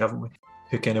about 3, haven't we?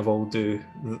 Who kind of all do.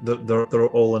 They're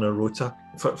all in a rota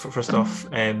for stuff.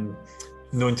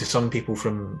 Known to some people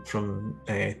from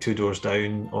Two Doors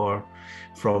Down or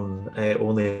from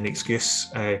Only an Excuse.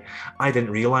 I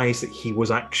didn't realise that he was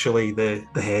actually the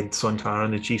head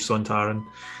Sontaran, the chief Sontaran,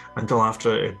 until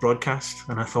after a broadcast,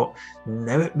 and I thought,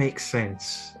 now it makes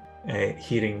sense.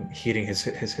 Hearing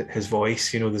his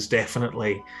voice, there's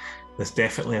definitely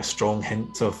a strong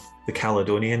hint of the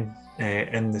Caledonian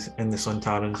in the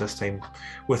Sontarans this time,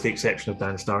 with the exception of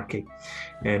Dan Starkey.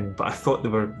 But I thought they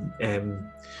were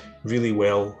really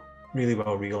well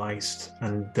realised,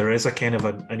 and there is a kind of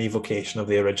an evocation of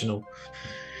the original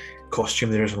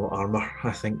costume, the original armour,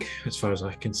 I think, as far as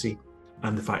I can see.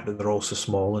 And the fact that they're all so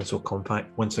small and so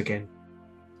compact once again.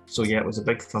 So yeah, it was a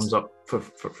big thumbs up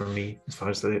for me as far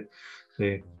as the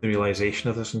realisation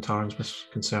of the Sontarans was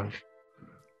concerned.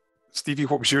 Stevie,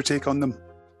 what was your take on them?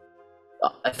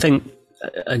 I think,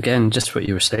 again, just what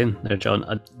you were saying there,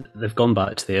 John, they've gone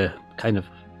back to the kind of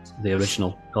the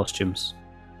original costumes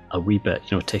a wee bit,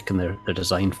 taking their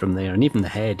design from there, and even the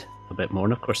head a bit more,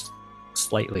 and of course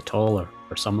slightly taller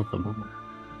for some of them.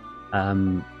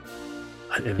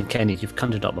 I mean, Kenny, you've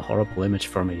conjured up a horrible image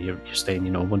for me. You're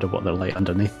saying, I wonder what they're like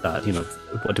underneath that.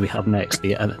 What do we have next?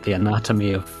 The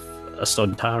anatomy of a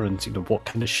Sontarans, what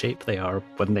kind of shape they are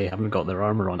when they haven't got their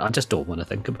armour on. I just don't want to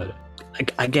think about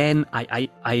it. Again, I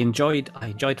enjoyed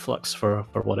Flux for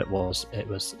what it was. It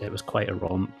was quite a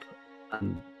romp,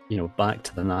 and back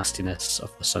to the nastiness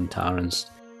of the Sontarans.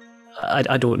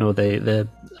 I don't know. The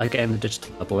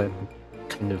digital doubling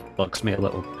kind of bugs me a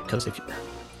little, because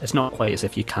it's not quite as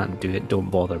if you can't do it, don't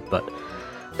bother, but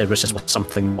there was just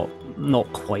something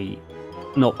not quite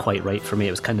right for me.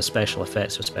 It was kind of special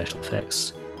effects for special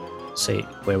effects' sake,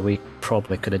 where we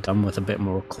probably could have done with a bit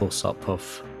more close-up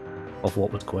of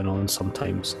what was going on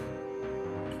sometimes.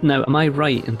 Now, am I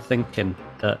right in thinking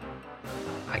that,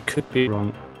 I could be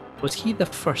wrong, was he the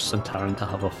first Sontaran to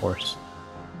have a horse?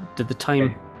 Did the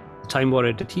Time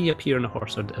Warrior, did he appear on a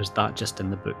horse, or is that just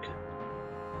in the book?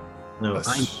 No,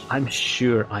 I'm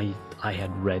sure I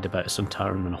had read about a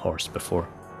Sontaran on a horse before,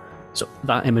 so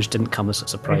that image didn't come as a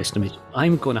surprise to me.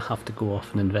 I'm going to have to go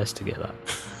off and investigate that.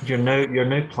 You're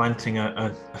now planting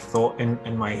a thought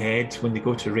in my head when they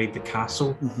go to raid the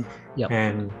castle. Mm-hmm.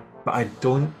 Yep. But I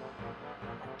don't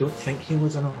think he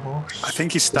was on a horse. I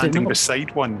think he's standing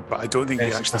beside one, but I don't think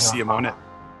you actually see him on it.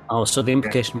 Oh, so the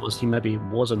implication was he maybe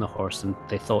was on the horse and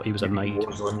they thought he was a knight.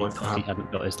 He hadn't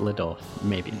got his lid off.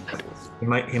 Maybe. He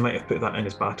might have put that in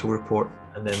his battle report,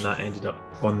 and then that ended up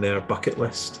on their bucket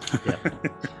list.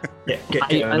 Yeah.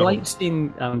 I liked seeing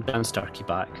Dan Starkey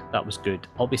back. That was good.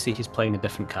 Obviously, he's playing a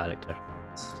different character.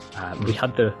 We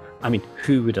had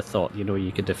who would have thought,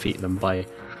 you could defeat them or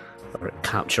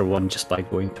capture one just by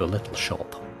going to a little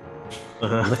shop.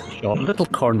 A little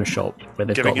corner shop where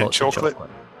they've got lots of chocolate.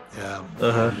 Yeah.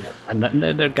 And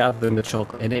they're gathering the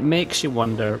chocolate, and it makes you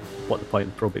wonder what the point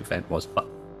of the probing event was, but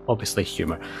obviously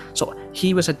humour. So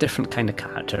he was a different kind of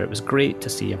character. It was great to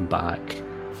see him back,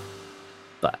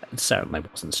 but it certainly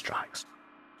wasn't Strax.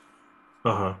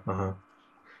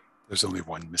 There's only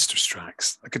one Mr.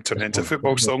 Strax. I could turn it into a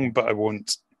football song, but I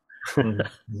won't.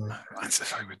 As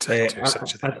if I would do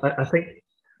such a thing.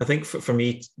 I think for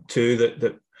me too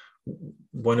that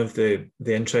one of the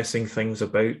interesting things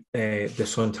about the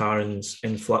Sontarans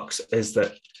in Flux is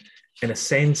that in a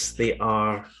sense, they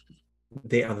are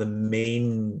the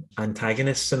main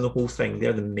antagonists in the whole thing.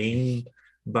 They're the main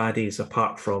baddies,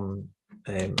 apart from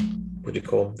what do you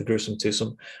call them? The gruesome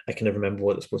twosome. I can never remember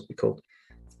what it's supposed to be called.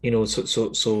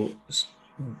 So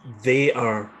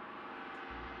they're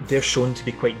shown to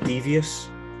be quite devious.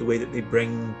 The way that they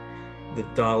bring the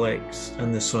Daleks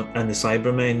and the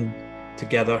Cybermen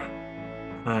together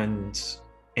and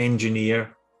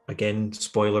engineer, again,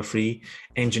 spoiler free,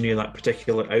 engineer that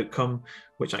particular outcome,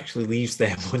 which actually leaves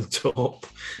them on top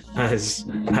as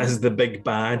the big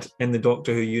bad in the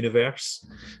Doctor Who universe.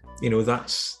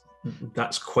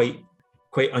 That's quite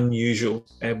unusual.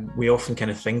 We often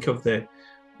kind of think of the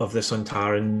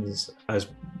Sontarans as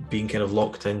being kind of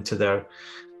locked into their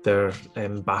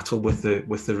battle with the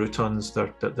Rutons,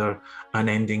 their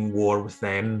unending war with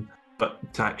them.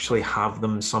 But to actually have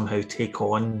them somehow take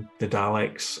on the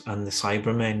Daleks and the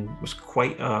Cybermen was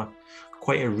quite a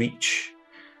reach.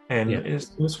 It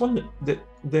was one that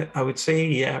I would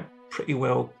say, pretty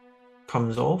well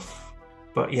comes off.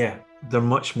 But yeah, they're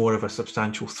much more of a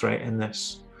substantial threat in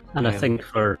this. And I think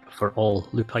for all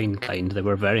Lupine kind, they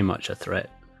were very much a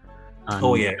threat. And,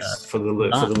 for the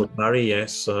Lupari,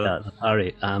 yes. The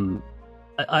Lupari.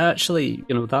 I actually,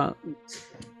 that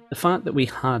the fact that we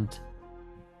had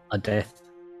a death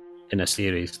in a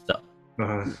series that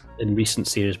in recent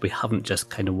series we haven't just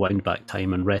kind of wound back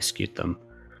time and rescued them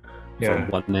from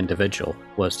one individual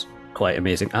was quite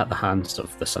amazing at the hands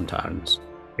of the Sontarans.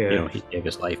 He gave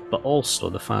his life, but also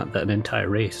the fact that an entire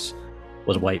race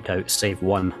was wiped out save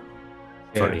one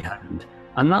furry hand,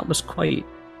 and that was quite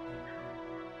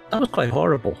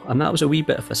horrible, and that was a wee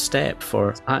bit of a step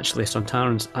for actually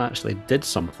Sontarans actually did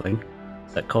something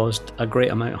that caused a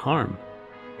great amount of harm.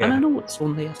 And I know it's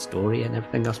only a story and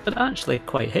everything else, but it actually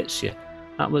quite hits you.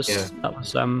 That was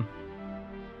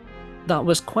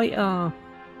quite a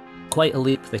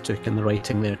leap they took in the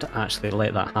writing there to actually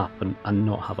let that happen and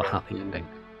not have a happy ending.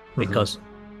 Because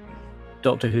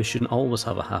Doctor Who shouldn't always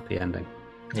have a happy ending.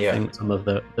 I think some of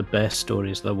the best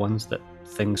stories are the ones that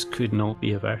things could not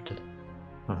be averted.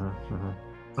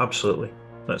 Absolutely.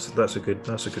 That's a good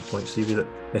point, Stevie. That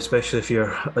especially if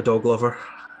you're a dog lover,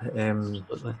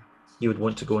 you would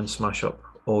want to go and smash up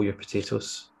all your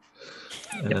potatoes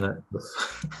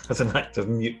as an act of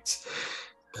mute,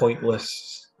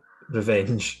 pointless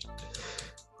revenge.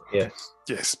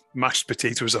 Yes, mashed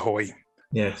potatoes ahoy.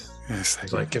 Yes,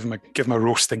 exactly. Give them a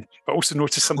roasting. But also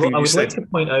notice something. I would like to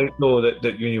point out though that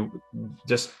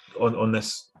just on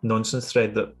this nonsense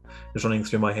thread that is running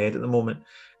through my head at the moment,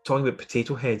 talking about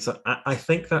potato heads. I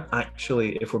think that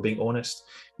actually, if we're being honest,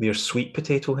 they're sweet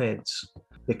potato heads,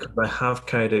 because I have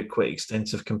carried out quite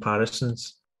extensive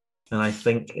comparisons, and I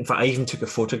think, in fact, I even took a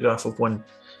photograph of one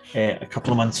a couple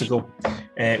of months ago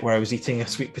where I was eating a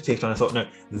sweet potato, and I thought, now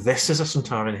this is a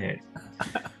Sontaran head.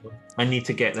 I need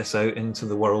to get this out into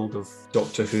the world of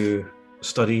Doctor Who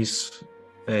studies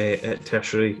at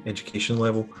tertiary education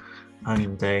level,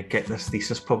 and get this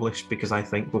thesis published, because I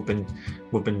think we've been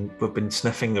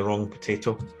sniffing the wrong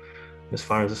potato as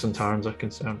far as the Sontarans are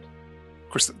concerned. Of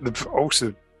course,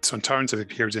 Sontarans have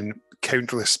appeared in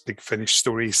countless Big Finish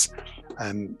stories,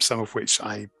 some of which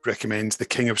I recommend. The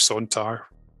King of Sontar,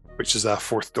 which is a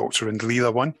Fourth Doctor and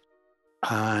Leela one.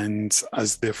 And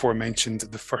as the aforementioned,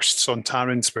 the first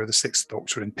Sontarans, where the Sixth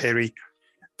Doctor and Peri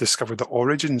discovered the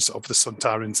origins of the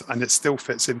Sontarans, and it still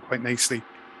fits in quite nicely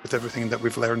with everything that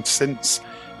we've learned since.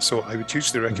 So I would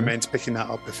hugely recommend picking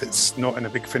that up. If it's not in a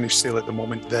Big Finish sale at the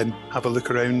moment, then have a look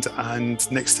around,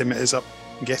 and next time it is up,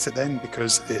 get it then,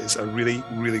 because it is a really,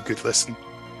 really good listen.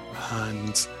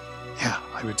 And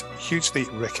I would hugely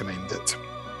recommend it.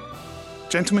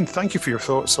 Gentlemen, thank you for your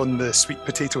thoughts on the sweet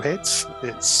potato heads.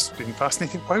 It's been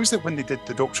fascinating. Why was it when they did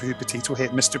the Doctor Who Potato Head,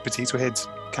 Mr. Potato Head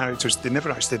characters, they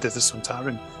never actually did the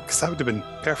Sontaran? Because that would have been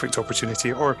perfect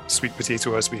opportunity, or sweet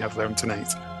potato, as we have learned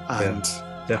tonight. And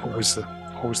always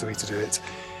the way to do it.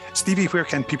 Stevie, where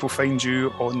can people find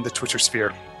you on the Twitter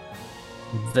sphere?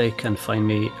 They can find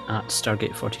me at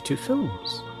Stargate 42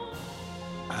 Films.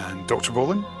 And Dr.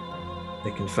 Bolan?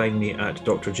 They can find me at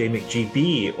Dr. J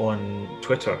McGB on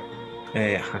Twitter.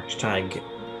 Hashtag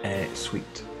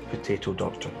sweet potato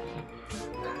doctor.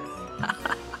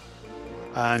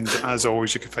 And as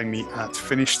always, you can find me at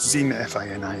Finished Zine,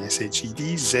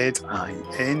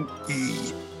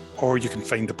 FINISHEDZINE, or you can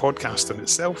find the podcast on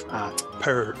itself at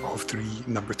Power of 3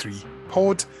 number 3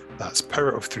 pod. That's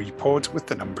Power of 3 pod with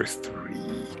the number 3.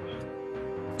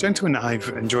 Gentlemen, I've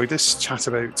enjoyed this chat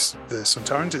about the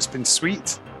Sontarans. It's been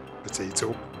sweet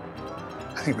potato.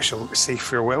 I think we shall say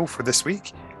farewell for this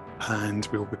week, and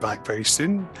we'll be back very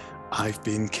soon. I've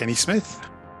been Kenny Smith.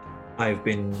 I've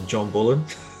been John Bolan.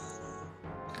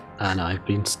 And I've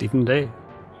been Stephen Day.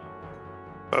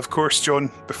 But of course,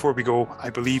 John, before we go, I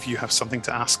believe you have something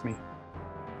to ask me.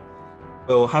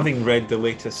 Well, having read the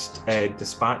latest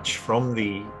dispatch from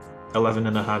the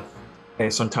 11.5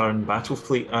 Sontaran battle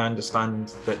fleet, I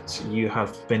understand that you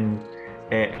have been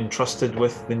entrusted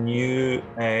with the new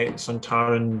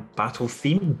Sontaran battle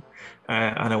theme,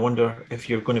 and I wonder if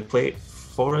you're going to play it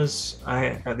for us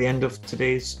at the end of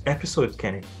today's episode,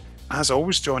 Kenny. As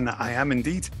always, John, I am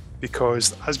indeed,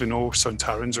 because as we know,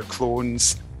 Sontarans are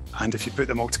clones, and if you put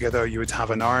them all together, you would have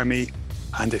an army,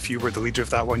 and if you were the leader of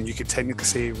that one, you could technically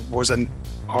say it was an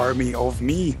army of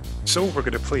me. So we're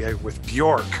going to play out with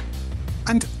Bjork,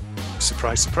 and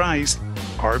surprise, surprise,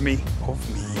 army of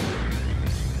me.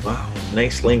 Wow,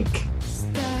 nice link.